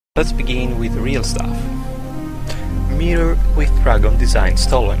Let's begin with real stuff. Mirror with dragon design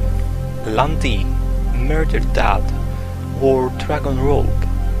stolen. Landy, murdered dad, wore dragon robe,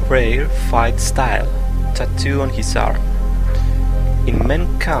 rare fight style, tattoo on his arm. In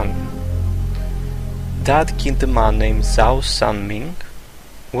Men Kan, dad killed a man named Zhao Sanming.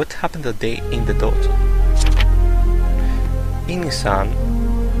 What happened that day in the dojo? In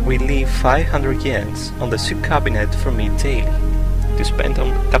Nissan, we leave 500 yens on the soup cabinet for me daily to spend on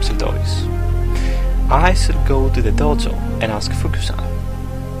capsule toys. I shall go to the dojo and ask Fukusan.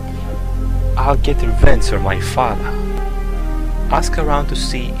 I'll get revenge on my father. Ask around to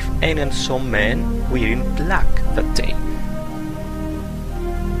see if anyone saw men wearing black that day.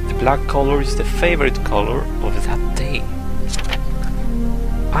 The black color is the favorite color of that day.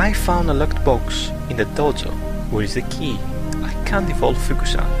 I found a locked box in the dojo. Where is the key? I can't default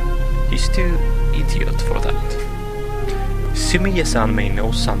Fukusan. He's too idiot for that. Sumiya-san may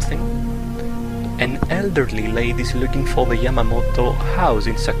know something. An elderly lady is looking for the Yamamoto house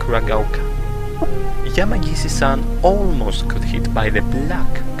in Sakuragaoka. Yamagisi-san almost got hit by the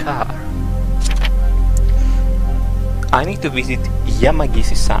black car. I need to visit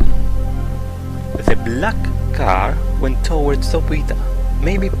Yamagisi-san. The black car went towards Tobuita.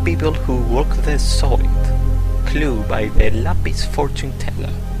 Maybe people who work there saw it. Clue by the Lapis fortune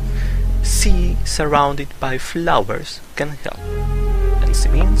teller. Sea surrounded by flowers can help. And she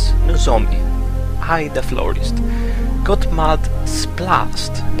means Nozomi, I the florist, got mud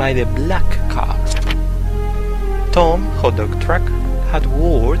splashed by the black car. Tom, hot dog truck, had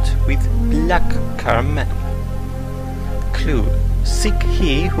words with black car man. Clue, sick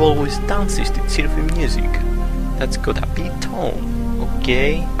he who always dances to cheerful music. That's gotta be Tom,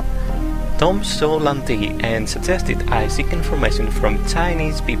 okay? Tom saw Landy and suggested I seek information from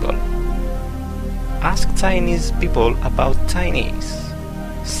Chinese people. Ask Chinese people about Chinese,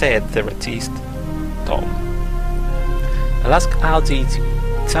 said the artist, Tom. I'll ask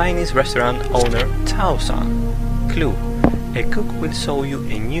LG Chinese restaurant owner Tao-san. Clue, a cook will show you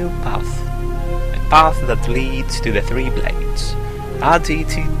a new path. A path that leads to the Three Blades.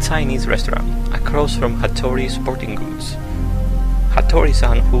 LG Chinese restaurant, across from Hattori Sporting Goods.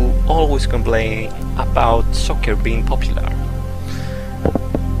 Hattori-san who always complain about soccer being popular.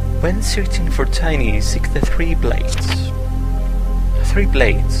 When searching for Chinese, seek the Three Blades. Three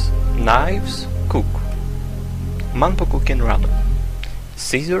Blades, knives, cook. Manpoku and ramen.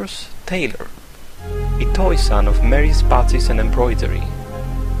 Scissors, tailor. Itoi-san of Mary's Patches and Embroidery.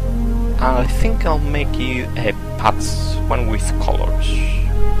 I think I'll make you a patch, one with colors.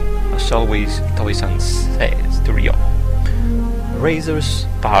 As always, Itoi-san says to Ryo. Razors,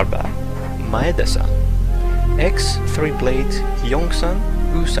 barber, Maeda-san. Ex Three Blades, Yong-san,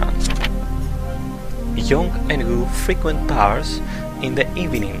 Gu-san. Yong and Gu frequent bars in the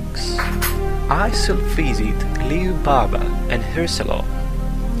evenings. I shall visit Liu Baba and her salon.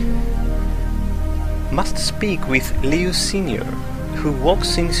 Must speak with Liu Sr., who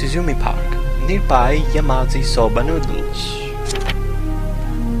walks in Suzumi Park, nearby Yamaji Soba Noodles.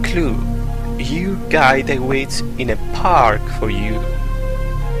 Clue, your guide awaits in a park for you.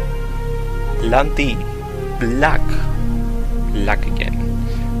 Landy, black again.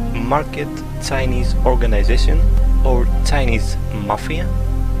 Market, Chinese organization, or Chinese mafia,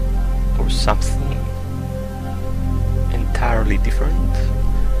 or something entirely different.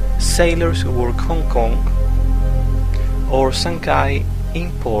 Sailors who work Hong Kong or Shanghai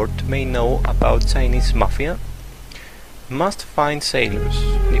import may know about Chinese mafia. Must find sailors.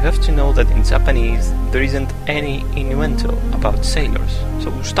 You have to know that in Japanese there isn't any innuendo about sailors,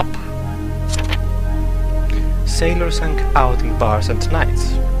 so stop. Sailors hang out in bars at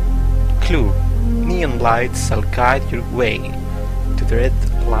nights. Clue, neon lights shall guide your way to the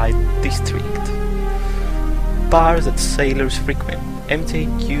red light district. Bars that sailors frequent.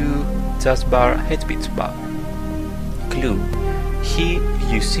 MTQ, Jazz Bar, Headbeats Bar. Clue, he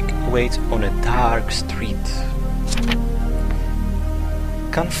you seek waits on a dark street.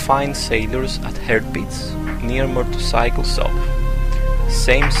 Can find sailors at Heartbeats near motorcycle shop.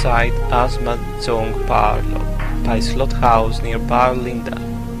 Same site as Mahjong Parlor by Slot House near Bar Linda.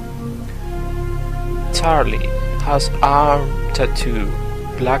 Charlie has arm tattoo,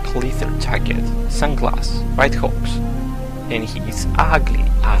 black leather jacket, sunglasses, right hooks, and he is ugly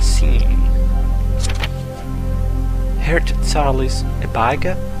as sin. Heard Charlie's a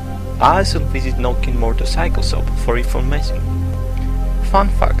biker? I shall visit Nokin Motorcycle Shop for information. Fun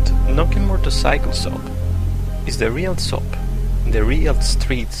fact, Nokin Motorcycle Shop is the real shop in the real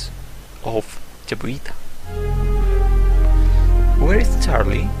streets of Jabuita. Where is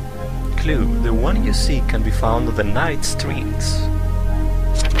Charlie? Clue, the one you see can be found on the night streets.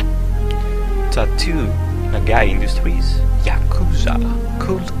 Tattoo Nagai Industries. Yakuza.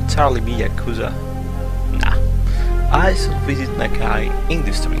 Could Charlie be Yakuza? Nah. I should visit Nagai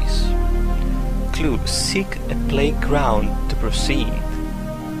Industries. Clue. Seek a playground to proceed.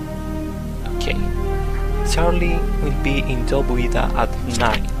 Okay. Charlie will be in Dobuita at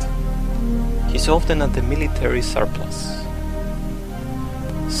night. He's often at the military surplus.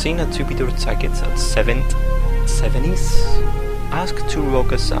 Seen a Jupiter jackets at 70s? Ask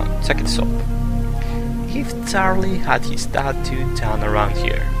Tsuruoka-san, jacket shop. If Charlie had his tattoo done around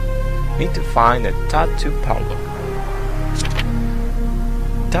here, need to find a tattoo parlor.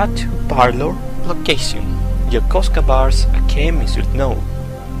 Tattoo parlor location. Yokosuka Bar's Akemi should know.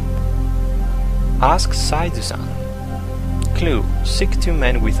 Ask Saidu-san. Clue. Seek two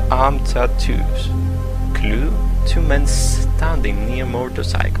men with arm tattoos. Clue. Two men standing near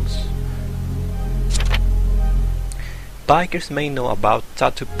motorcycles. Bikers may know about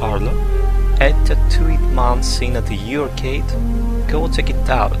tattoo parlor. A tattooed man seen at the arcade. Go check it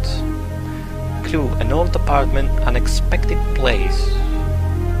out. Clue. An old apartment, unexpected place.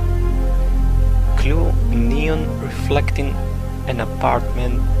 Clue. Neon reflecting an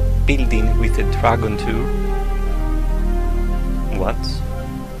apartment building with a dragon tour. What?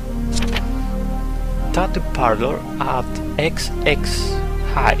 Tattoo parlor at XX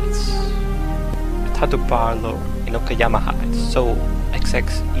Heights. A tattoo parlor in Okayama Heights. So XX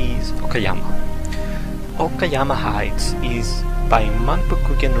is Okayama. Okayama Heights is by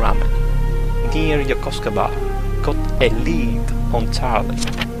Manpukugen Ramen, near Yokosuka Bar. Got a lead on Charlie.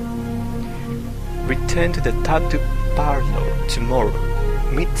 Return to the tattoo parlor tomorrow.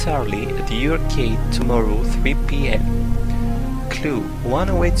 Meet Charlie at the arcade tomorrow 3 p.m. Clue. One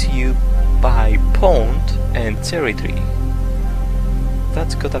awaits you by Pond and Cherry Tree.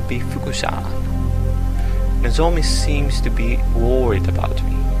 That's gotta be Fukushan. Nozomi seems to be worried about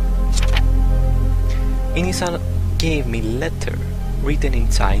me. Inisan gave me letter written in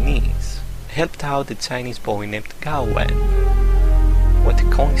Chinese. Helped out a Chinese boy named Gao Wen. What a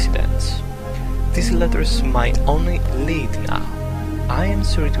coincidence. This letter is my only lead now. I am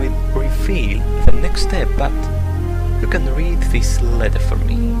sure it will reveal the next step, but you can read this letter for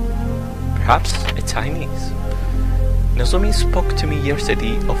me. Perhaps a Chinese. Nozomi spoke to me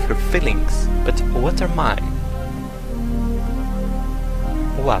yesterday of her feelings, but what are mine?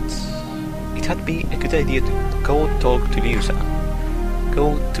 What? It had been a good idea to go talk to Liu-san.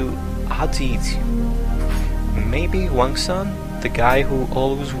 Go to Hajiichi. Maybe Wang-san, the guy who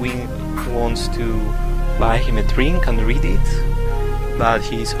always wants to buy him a drink and read it, but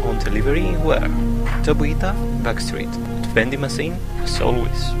he's on delivery where? Dobuita, Backstreet, vending machine, as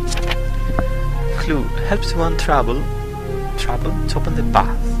always. Clue. Helps one travel to open the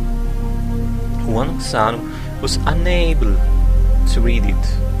path. Wang-san was unable to read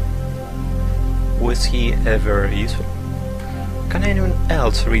it. Was he ever useful? Can anyone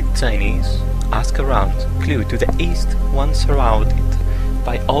else read Chinese? Ask around. Clue. To the east, one surrounded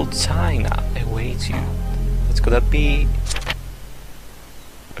by old China awaits you. That's gotta be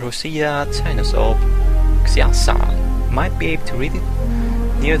Rosia China shop. Xian-san might be able to read it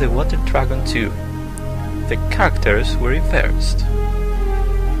near the water dragon too. The characters were reversed.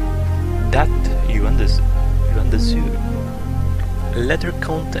 That you and the zoo. Letter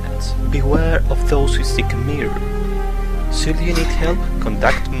contents. Beware of those who seek a mirror. Should you need help,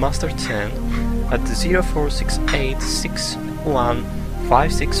 contact Master Chen at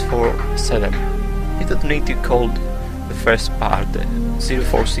 0468615647. You don't need to call the first part,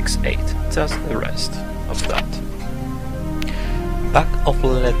 0468, just the rest of that. Back of the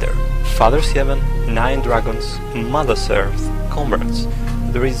letter. Father 7, 9 dragons, Mother's Earth, comrades.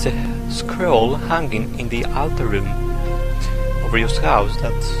 There is a scroll hanging in the altar room of Ryo's house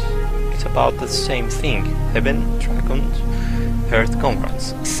that is about the same thing. Heaven, dragons, Earth,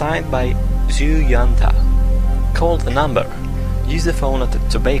 comrades. Signed by Zhu Yanta. Call the number. Use the phone at the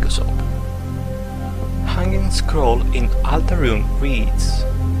tobacco shop. Hanging scroll in altar room reads.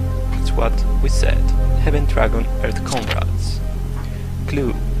 That's what we said. Heaven, dragon, Earth, comrades.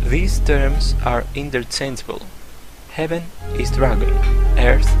 Clue. These terms are interchangeable. Heaven is dragon,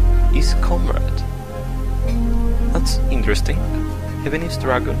 Earth is comrade. That's interesting. Heaven is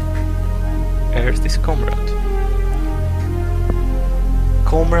dragon, Earth is comrade.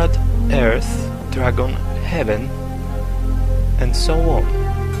 Comrade, Earth, dragon, heaven, and so on.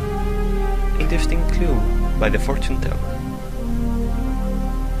 Interesting clue by the fortune teller.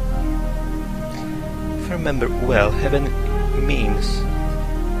 If I remember well, heaven means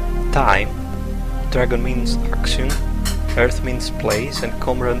time, dragon means action, earth means place, and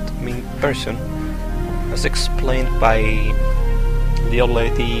comrade means person, as explained by the old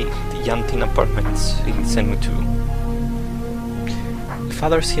lady, the Yantin apartments in Shenmue 2.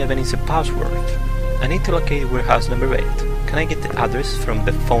 Father 7 is a password. I need to locate warehouse number 8. Can I get the address from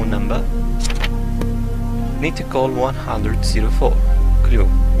the phone number? Need to call 100-04. Clue.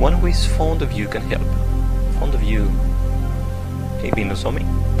 One who is fond of you can help. Fond of you. Hey, Binosomi.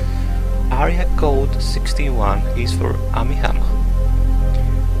 Area code 61 is for Amihama.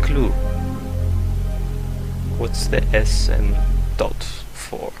 Clue. What's the SM dot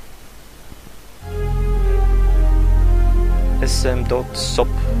for? SM dot stop.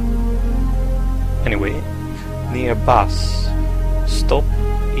 Anyway, near bus stop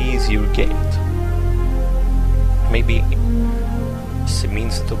is your gate. Maybe it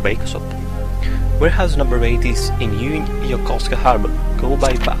means tobacco shop. Warehouse number 8 is in Yokosuka Harbor. Go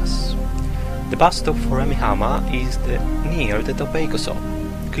by bus. The bus stop for Amihama is near the tobacco shop.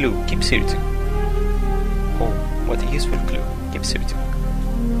 Clue. Keep searching. Oh, what a useful clue. Keep searching.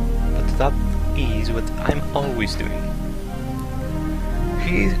 But that is what I'm always doing.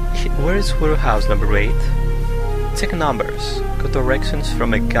 Where is warehouse number 8? Check numbers. Got directions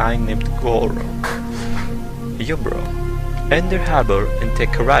from a guy named Goro. Yo bro. Enter harbor and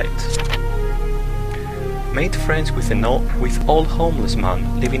take a right. Made friends with old homeless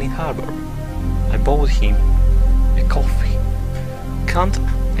man living in harbor. I bought him a coffee. Can't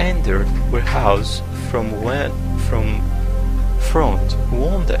enter warehouse from front.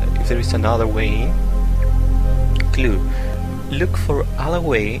 Wonder if there is another way in. Clue. Look for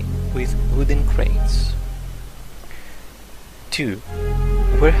alleyway with wooden crates. 2.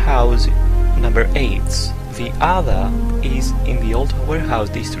 Warehouse number 8. The other is in the old warehouse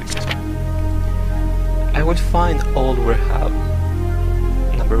district. I will find old warehouse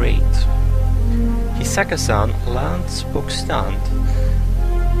number 8. Hisaka-san, land's book stand,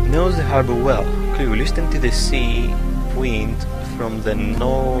 knows the harbor well. Clue. Listen to the sea wind from the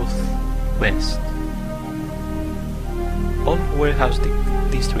northwest. Old warehouse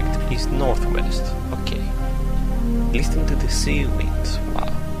district is northwest. Okay. Listen to the sea wind.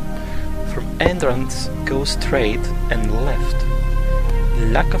 Wow. From entrance, go straight and left.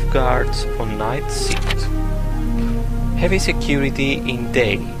 Lack of guards on night shift. Heavy security in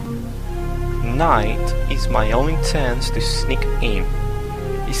day. Night is my only chance to sneak in.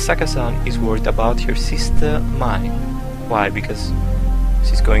 Isaka-san is worried about her sister Mai. Why? Because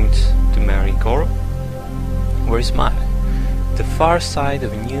she's going to marry Goro? Where is Mai? The far side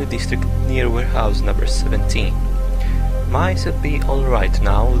of a new district near warehouse number 17. Mai should be alright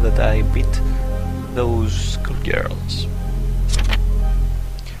now that I beat those schoolgirls.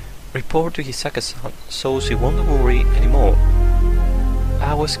 Report to Hisaka-san so she won't worry anymore.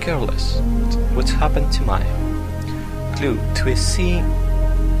 I was careless. What's happened to Mai? Clue. To a sea-scented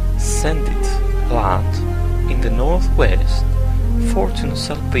land in the northwest. Fortune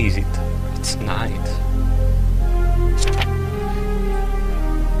shall visit. It's night.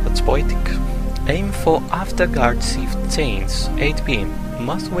 That's poetic. Aim for after guard shift change 8 PM.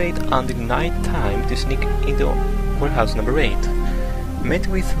 Must wait until night time to sneak into warehouse number 8. Met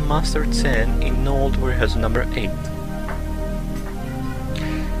with Master Chen in old warehouse number 8.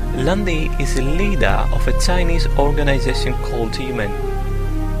 Landy is a leader of a Chinese organization called Yumen.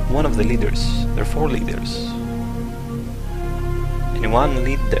 One of the leaders. There are 4 leaders. And one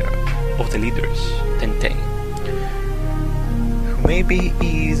leader of the leaders, Tenten. Maybe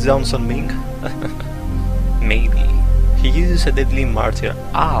is Johnson Ming? Maybe. He uses a deadly martial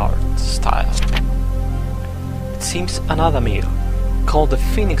art style. It seems another mirror, called the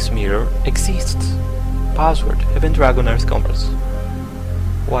Phoenix Mirror, exists. Password, Heaven Dragon Earth Compass.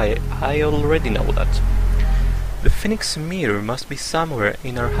 Why, I already know that. The Phoenix Mirror must be somewhere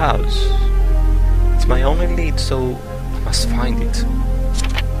in our house. It's my only lead, so I must find it.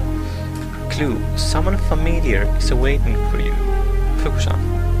 Clue, someone familiar is awaiting for you. Fukusan.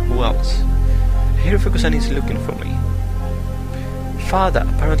 Who else? Here Fukusan is looking for me. Father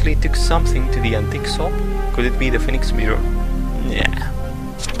apparently took something to the antique shop. Could it be the Phoenix Mirror? Yeah.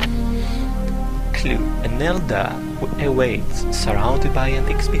 Clue, an elder who awaits, surrounded by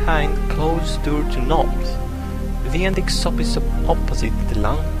antiques behind, closed door to north. The antique shop is opposite the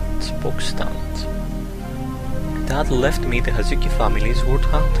land's book stand. Dad left me the Hazuki family's word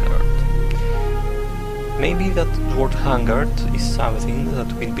hunter. Maybe that word hungered is something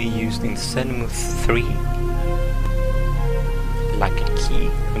that will be used in Shenmue 3. Like a key,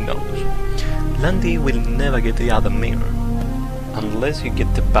 who knows. Landy will never get the other mirror, unless you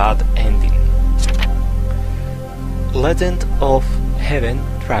get the bad ending. Legend of Heaven,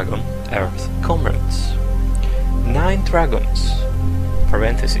 Dragon, Earth, Comrades. 9 dragons.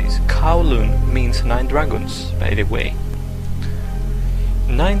 Parentheses. Kowloon means 9 dragons, by the way.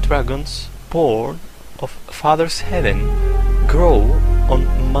 9 dragons born of Father's Heaven grow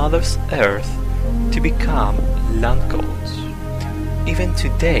on Mother's Earth to become land gods. Even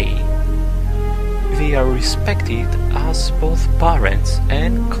today, they are respected as both parents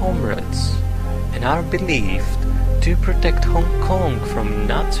and comrades, and are believed to protect Hong Kong from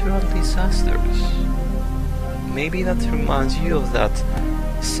natural disasters. Maybe that reminds you of that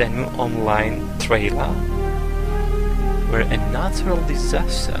Shenmue Online trailer, where a natural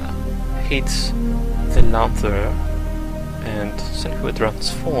disaster hits the land there, and Shenmue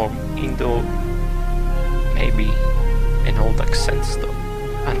transform into maybe an old accent stone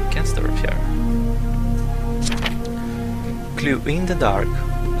and gangster affair. Clue: in the dark,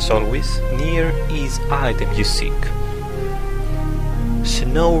 as always, near each item you seek.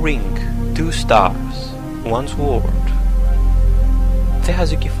 Snow ring, 2 stars, 1 sword. The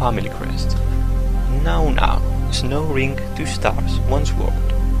Hazuki family crest. Now, snow ring, 2 stars, 1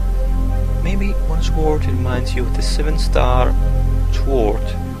 sword. Maybe 1 sword reminds you of the 7-star sword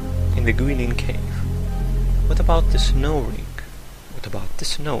in the Guilin cave. What about the snow ring? What about the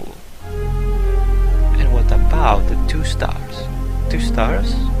snow? And what about the 2 stars? 2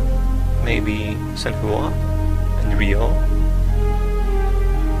 stars? Maybe Sanhua and Rio?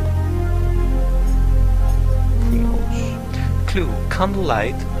 Who knows? Clue: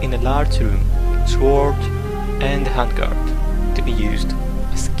 candlelight in a large room, sword and handguard to be used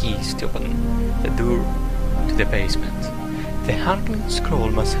as keys to open the door to the basement. The hanging scroll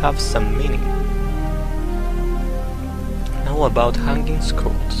must have some meaning. Now about hanging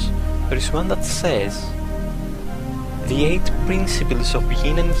scrolls. There is one that says, the 8 principles of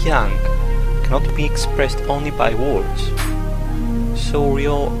yin and yang cannot be expressed only by words. So we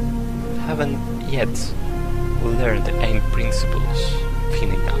all haven't yet learned the 8 principles of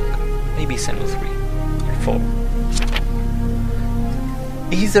yin and yang. Maybe Shenmue 3 or 4.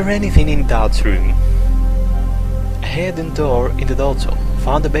 Is there anything in that room? A hidden door in the dojo.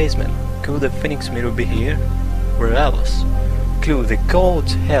 Found the basement. Could the Phoenix Mirror be here? Where else? Clue: the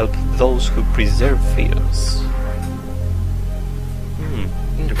gods help those who preserve fears.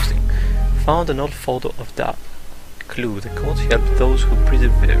 Interesting. Found an old photo of that. Clue: the gods help those who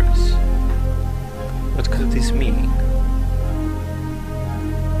preserve fears. What could this mean?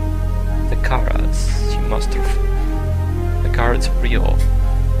 The carrots, you must have. The carrots of Rio.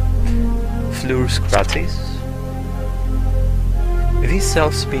 Floors gratis? These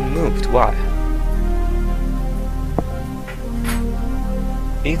cells been moved, why?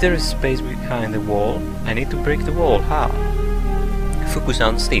 Is there a space behind the wall? I need to break the wall, how?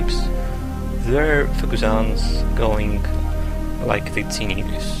 Fukusan steps. There are Fukusans going like the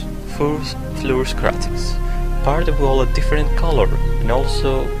teenagers. Floors gratis. Part of the wall a different color, and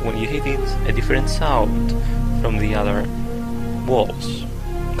also when you hit it a different sound from the other walls.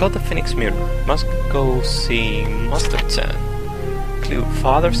 Got the Phoenix Mirror. Must go see Master Chan. Clue: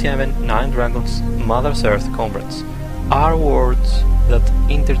 Father's Heaven, 9 dragons, Mother's Earth comrades. Are words that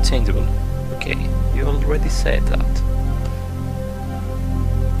interchangeable. Okay, you already said that.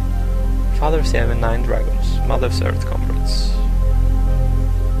 Father's Heaven, 9 dragons, Mother's Earth comrades.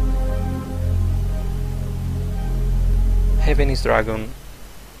 Heaven is dragon,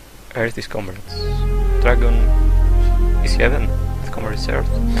 Earth is comrades. Dragon is heaven, the comrade is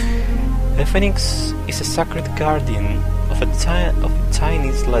earth. The Phoenix is a sacred guardian of a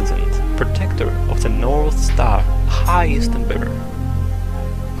Chinese legend, protector of the North Star, highest emperor.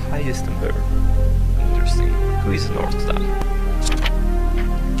 Highest emperor. Interesting. Who is the North Star?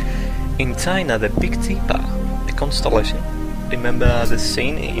 In China, the Big Tipa, a constellation. Remember the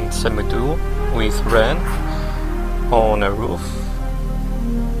scene in Shenmue 2 with Ren on a roof?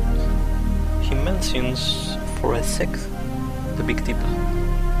 He mentions for a sixth the Big Tipa.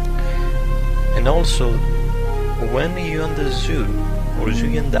 And also, when Yuan the Zhu or Zhu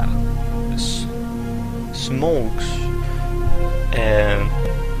Yanda smokes in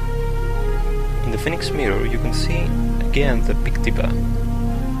the Phoenix Mirror, you can see again the Big Tipa,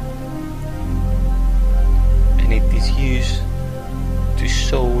 and it is used to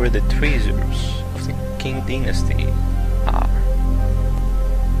show where the treasures of the Qing dynasty are.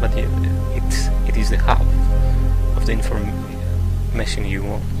 But it is the half of the information you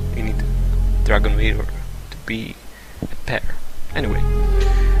want. You need Dragon Mirror to be a pair. Anyway,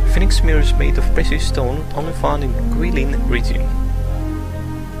 Phoenix Mirror is made of precious stone only found in Guilin region.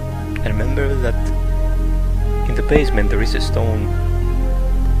 And remember that in the basement there is a stone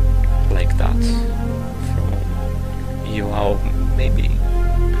like that from Yuao. Maybe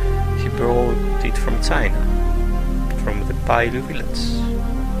he brought it from China, from the Bailu village.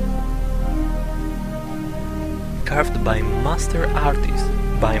 Carved by master artist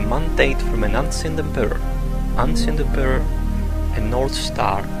by mandate from an ancient emperor, a North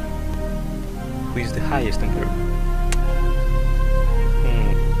Star, who is the highest emperor.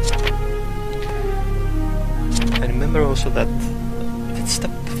 I remember also that the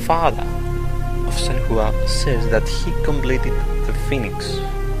stepfather of Shenmue says that he completed the Phoenix.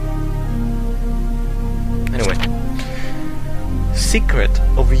 Anyway, secret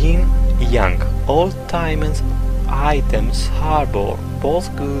of Yin Yang. All items harbor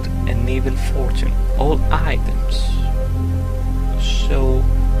both good and evil fortune. All items. So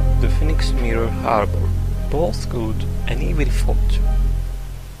the Phoenix mirror harbor both good and evil fortune.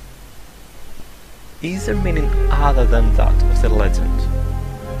 Is there meaning other than that of the legend?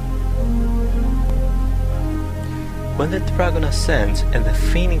 When the dragon ascends and the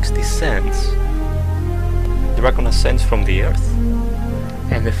Phoenix descends, the dragon ascends from the earth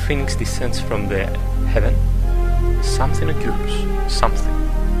and the Phoenix descends from the heaven, something occurs, something.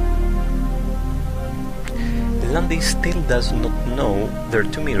 Landy still does not know there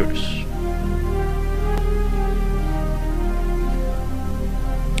are two mirrors.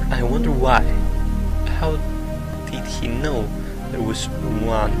 I wonder why. How did he know there was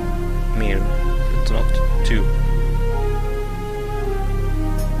one mirror but not two?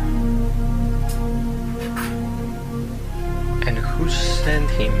 And who sent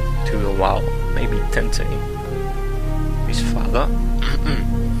him to the wall? Maybe tempting his father?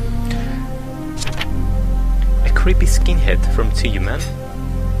 A creepy skinhead from T-Man?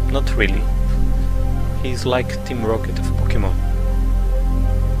 Not really. He's like Team Rocket of Pokemon.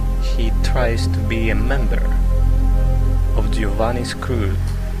 He tries to be a member of Giovanni's crew,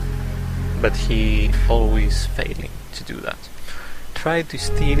 but he always failing to do that. Tried to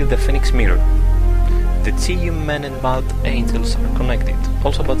steal the Phoenix mirror. The T-Man and Mad Angels are connected.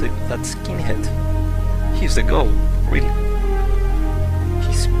 Also about that skinhead. He's the goal, really.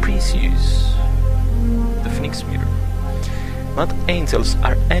 He's precious. The Phoenix mirror. Mad Angels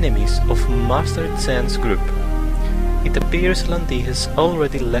are enemies of Master Chen's group. It appears Landy has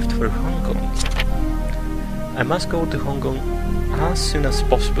already left for Hong Kong. I must go to Hong Kong as soon as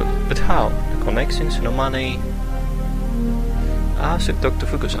possible. But how? No connections, no money. I should talk to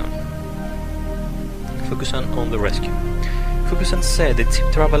Fukusan. Fukusan on the rescue. Fukusan said it's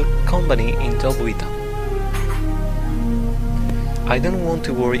a travel company in Dobuita. I don't want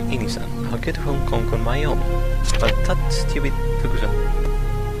to worry Inisan. I'll get to Hong Kong on my own. But that stupid Fukusan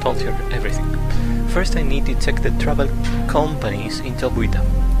told her everything. First I need to check the travel companies in Dobuita.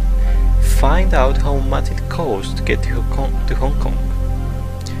 Find out how much it costs to get to Hong Kong.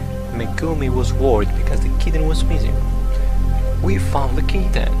 Megumi was worried because the kitten was missing. We found the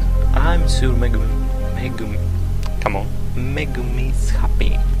kitten. I'm sure Megumi's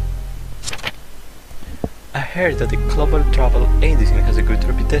happy. I heard that the global travel agency has a good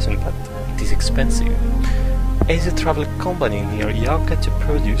reputation, but it is expensive. As a travel company near Yaokachi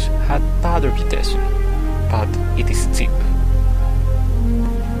Produce had bad reputation, but it is cheap.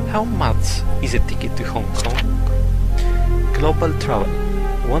 How much is a ticket to Hong Kong? Global travel,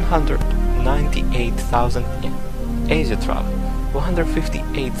 198,000 yen. Asia travel,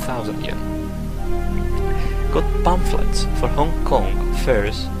 158,000 yen. Got pamphlets for Hong Kong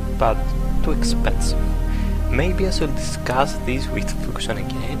fares, but too expensive. Maybe I should discuss this with Fukusan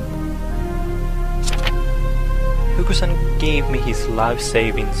again? Fukusan gave me his life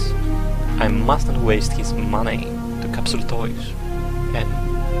savings. I mustn't waste his money to capsule toys and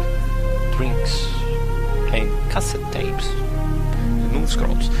drinks and cassette tapes and move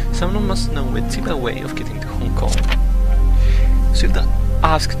scrolls. Someone must know a cheaper way of getting to Hong Kong. Suda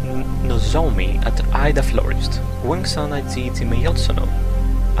asked Nozomi at Ida Florist. Weng-san at GT may also know.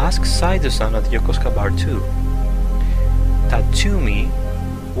 Ask Saido-san at Yokosuka Bar too. Tatsumi,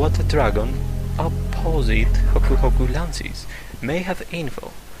 Water Dragon, opposite Hoku Hoku Lances, may have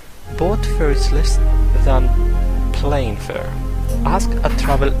info. Boat fares less than plane fare. Ask at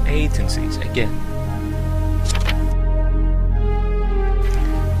travel agencies again.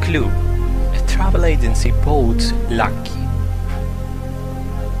 Clue. A travel agency boats lucky.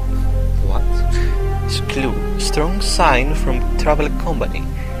 What? Clue. Strong sign from travel company.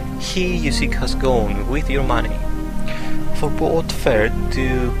 He you seek has gone with your money. For boat fare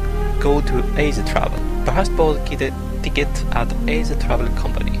to go to Asia Travel. Perhaps both get a ticket at Asia Travel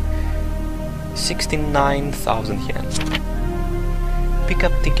Company. 69,000 yen. Pick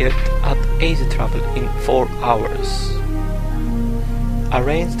up ticket at Asia Travel in 4 hours.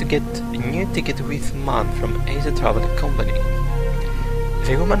 Arrange to get a new ticket with man from Asia Travel Company.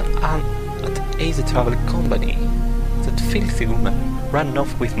 The woman at Asia Travel Company, that filthy woman, ran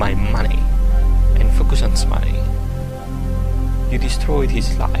off with my money and Fukusan's money. You destroyed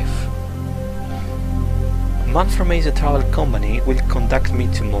his life. A man from Asia Travel Company will contact me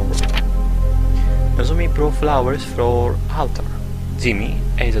tomorrow. Nozomi brought flowers for altar. Jimmy,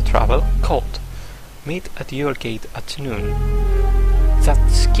 Asia Travel, called. Meet at your gate at noon. That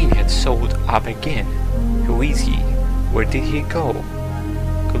skinhead showed up again. Who is he? Where did he go?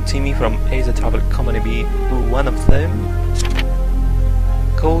 Could Jimmy from Asia Travel Company be one of them?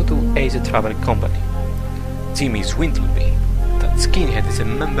 Go to Asia Travel Company. Jimmy Swindleby. That skinhead is a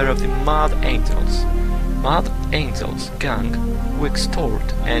member of the Mad Angels. Mad Angels gang who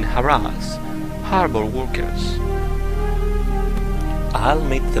extort and harass harbor workers. I'll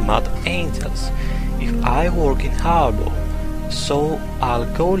meet the Mad Angels if I work in harbor, so I'll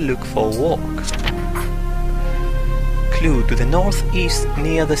go look for work. Clue: to the northeast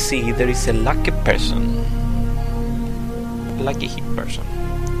near the sea there is a lucky person. Lucky hit person.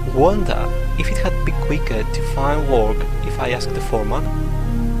 Wonder if it had been quicker to find work if I asked the foreman.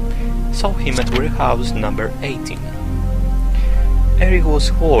 Saw him at warehouse number 18. Eric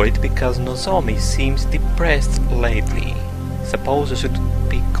was worried because Nozomi seems depressed lately. Suppose I should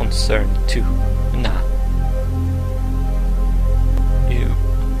be concerned too. Nah. You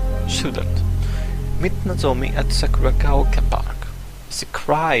shouldn't. Meet Nozomi at Sakuragaoka Park. She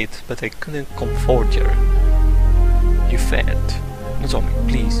cried, but I couldn't comfort her. You failed. Nozomi,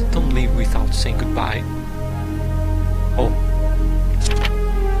 please, don't leave without saying goodbye. Oh.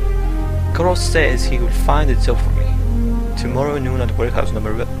 Cross says he will find a job for me. Tomorrow noon at warehouse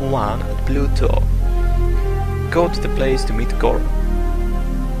number 1 at Blue Door. Go to the place to meet Goro.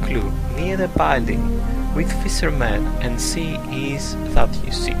 Clue: near the building with fishermen and see is that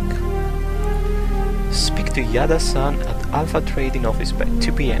you seek. Speak to Yada-san at Alpha Trading Office by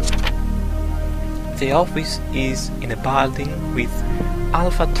 2 p.m. The office is in a building with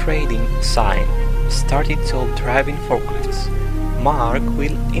Alpha Trading sign. Started job driving forklifts. Mark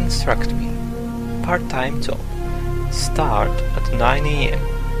will instruct me. Part-time job. Start at 9 a.m.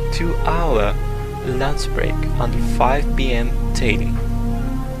 2-hour lunch break until 5 p.m. daily.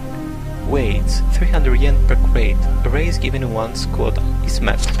 Weights 300 yen per crate. Raise given once quota is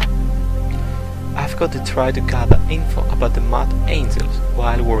met. I've got to try to gather info about the Mad Angels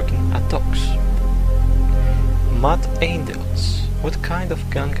while working at docks. Mad Angels. What kind of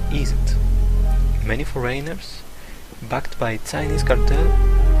gang is it? Many foreigners? Backed by Chinese cartel?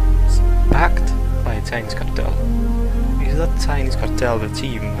 Backed by a Chinese cartel. Is that Chinese cartel the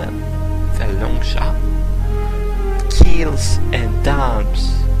achievement? The Longsha? Kills and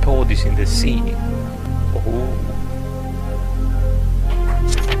dumps bodies in the sea. Oh.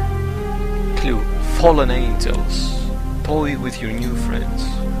 Clue: fallen angels. Toy with your new friends.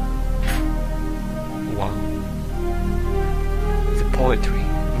 Wow. The poetry.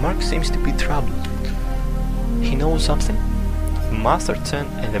 Mark seems to be troubled. He knows something? Masterton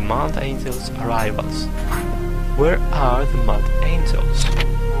and the Mad Angels' arrivals. Where are the Mad Angels?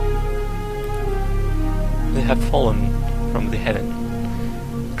 They have fallen from the heaven.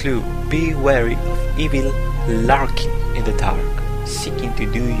 Clue: be wary of evil lurking in the dark, seeking to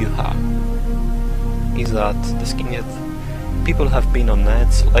do you harm. Is that the skinhead? People have been on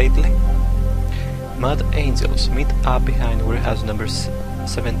edge lately. Mad Angels meet up behind warehouse number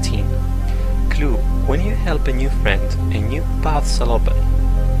 17. Clue: when you help a new friend, a new path shall open.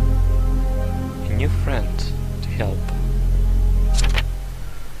 A new friend to help.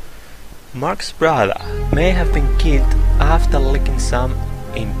 Mark's brother may have been killed after leaking some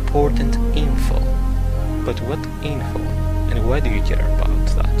important info. But what info? And why do you care about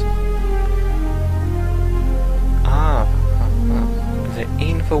that? The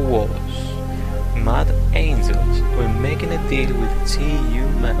info was Mad Angels were making a deal with GU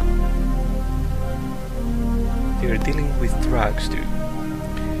Men. They are dealing with drugs too.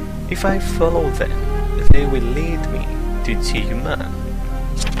 If I follow them, they will lead me to GU Men.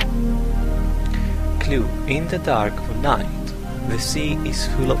 Clue: in the dark of night, the sea is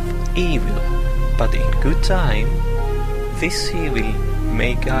full of evil, but in good time, this evil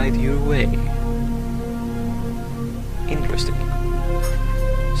may guide your way. Interesting.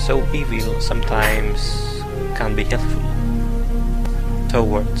 So evil sometimes can be helpful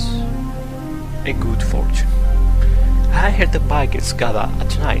towards a good fortune. I heard the bikers gather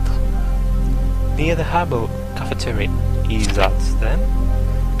at night near the harbor cafeteria. Is that them?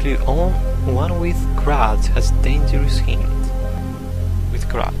 Clue: on one with grudge has dangerous hint. With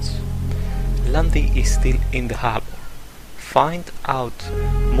grudge. Landy is still in the harbor. Find out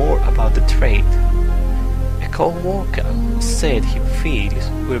more about the trade. A co-worker said he feels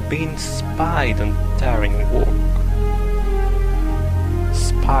we're being spied on during work.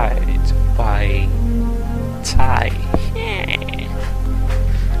 Spied by Tai.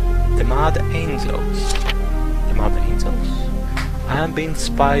 Mad Angels. The Mad Angels? I am being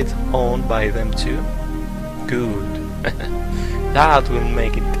spied on by them too? Good. That will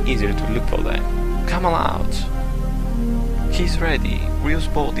make it easier to look for them. Come on out. He's ready. Ryu's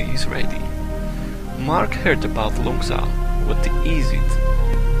body is ready. Mark heard about Longza. What is it?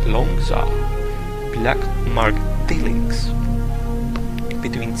 Longza. Black mark dealings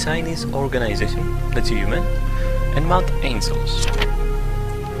between Chinese organization, that's human, and Mad Angels.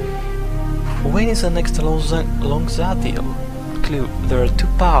 When is the next Longza deal? Clue, there are two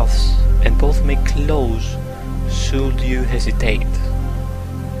paths and both may close should you hesitate.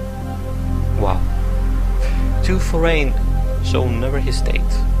 Wow. Too foreign, so never hesitate.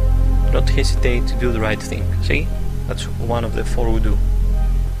 Not hesitate to do the right thing. See? That's one of the four we do.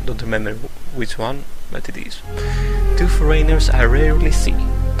 Don't remember which one, but it is. Two foreigners I rarely see.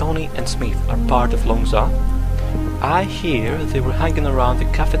 Tony and Smith are part of Longza. I hear they were hanging around the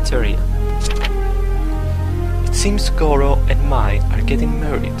cafeteria. It seems Goro and Mai are getting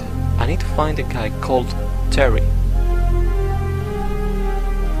married. I need to find a guy called Terry.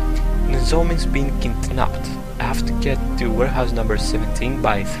 Nozomi's been kidnapped. I have to get to warehouse number 17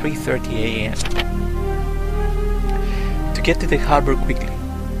 by 3:30 AM. To get to the harbor quickly.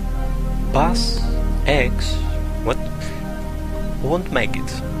 Bus X, what? Won't make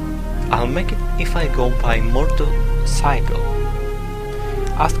it. I'll make it if I go by motorcycle.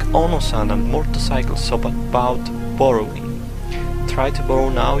 Ask Ono-san and motorcycle shop about borrowing. Try to borrow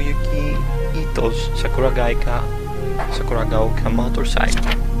Naoyuki Ito's Sakuragaoka motorcycle.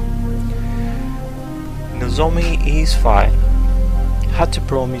 Nozomi is fine. Had to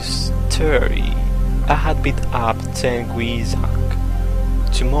promise Terry. I had beat up Tenguizak.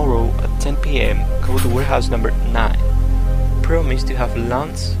 Tomorrow at 10 PM, go to warehouse number 9. Promise to have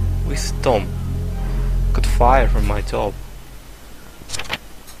lunch with Tom. Got fired from my job.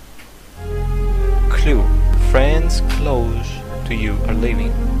 Clue. Friends close to you are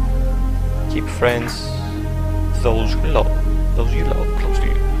leaving. Keep friends those you love close to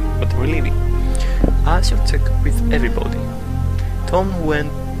you, but we're leaving. I should check with everybody. Tom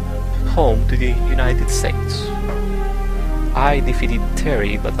went home to the United States. I defeated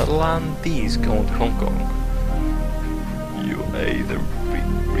Terry, but Atlantis gone to Hong Kong. You either be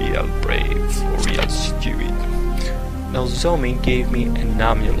real brave or real stupid. Nozomi gave me an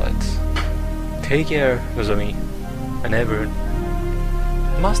amulet. Take care, Nozomi. And ever.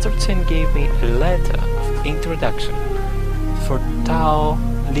 Master Chen gave me a letter of introduction for Tao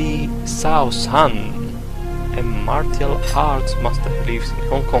Li Sao-san, a martial arts master who lives in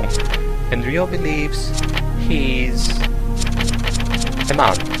Hong Kong, and Ryo believes he's a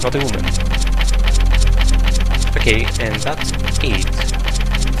man, not a woman. Okay, and that's it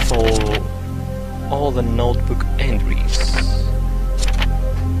for all the notebook entries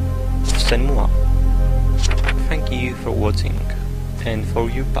of Shenmue. Thank you for watching, and for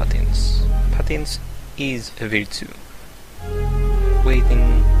you Patins. Patins is a virtue.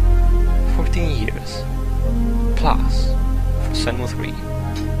 Waiting 14 years plus for Shenmue 3.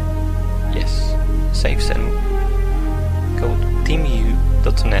 Yes, save Shenmue. Go to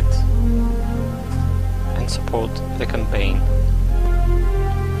teamu.net and support the campaign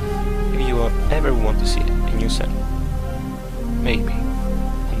if you ever want to see a new Shenmue. Maybe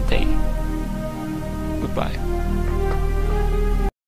one day. Goodbye.